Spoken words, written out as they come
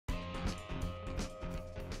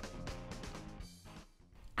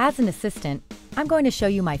As an assistant, I'm going to show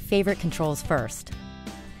you my favorite controls first.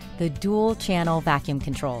 The dual-channel vacuum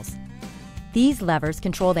controls. These levers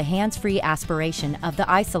control the hands-free aspiration of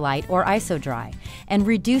the Isolite or IsoDry and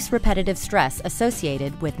reduce repetitive stress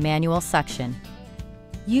associated with manual suction.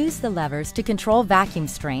 Use the levers to control vacuum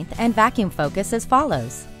strength and vacuum focus as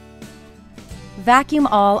follows. Vacuum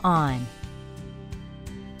all on.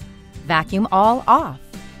 Vacuum all off.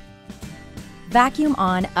 Vacuum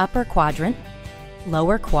on upper quadrant,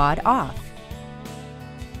 lower quad off.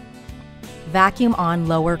 Vacuum on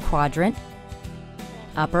lower quadrant,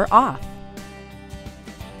 upper off.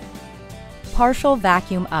 Partial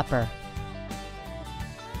vacuum upper.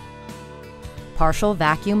 Partial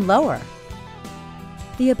vacuum lower.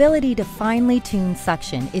 The ability to finely tune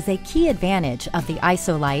suction is a key advantage of the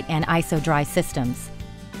Isolite and IsoDry systems.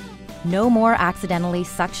 No more accidentally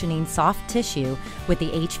suctioning soft tissue with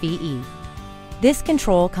the HVE. This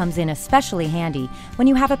control comes in especially handy when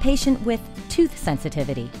you have a patient with tooth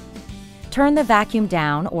sensitivity. Turn the vacuum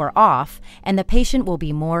down or off and the patient will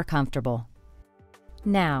be more comfortable.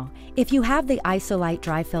 Now, if you have the Isolite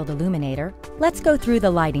dry-filled illuminator, let's go through the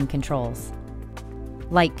lighting controls.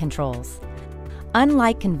 Light controls.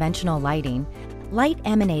 Unlike conventional lighting, light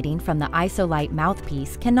emanating from the Isolite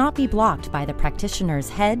mouthpiece cannot be blocked by the practitioner's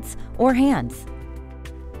heads or hands.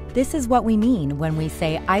 This is what we mean when we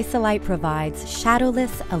say Isolite provides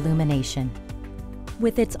shadowless illumination.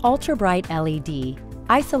 With its ultra-bright LED,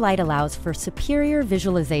 Isolite allows for superior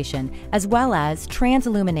visualization as well as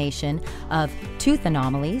transillumination of tooth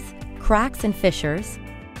anomalies, cracks and fissures,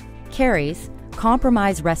 caries,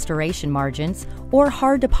 compromised restoration margins, or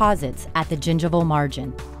hard deposits at the gingival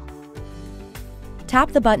margin.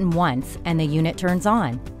 Tap the button once and the unit turns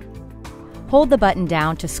on. Hold the button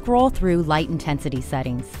down to scroll through light intensity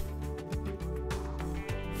settings.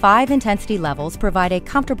 5 intensity levels provide a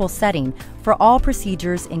comfortable setting for all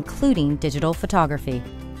procedures including digital photography.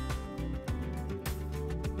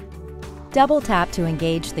 Double tap to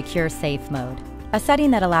engage the Cure Safe mode, a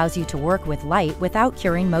setting that allows you to work with light without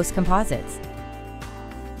curing most composites.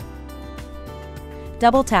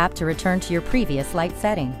 Double tap to return to your previous light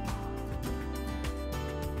setting.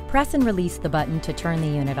 Press and release the button to turn the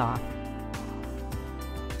unit off.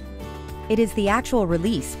 It is the actual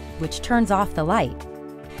release which turns off the light.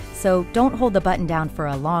 So don't hold the button down for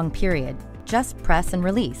a long period, just press and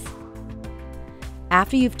release.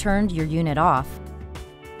 After you've turned your unit off,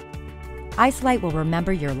 Isolite will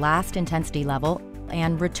remember your last intensity level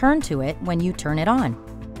and return to it when you turn it on.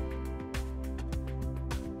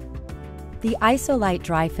 The Isolite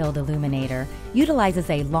dry-filled illuminator utilizes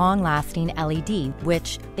a long-lasting LED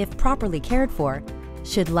which, if properly cared for,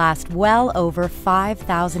 should last well over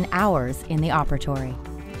 5,000 hours in the operatory.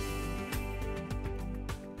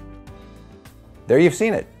 There you've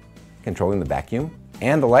seen it. Controlling the vacuum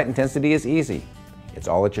and the light intensity is easy. It's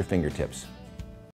all at your fingertips.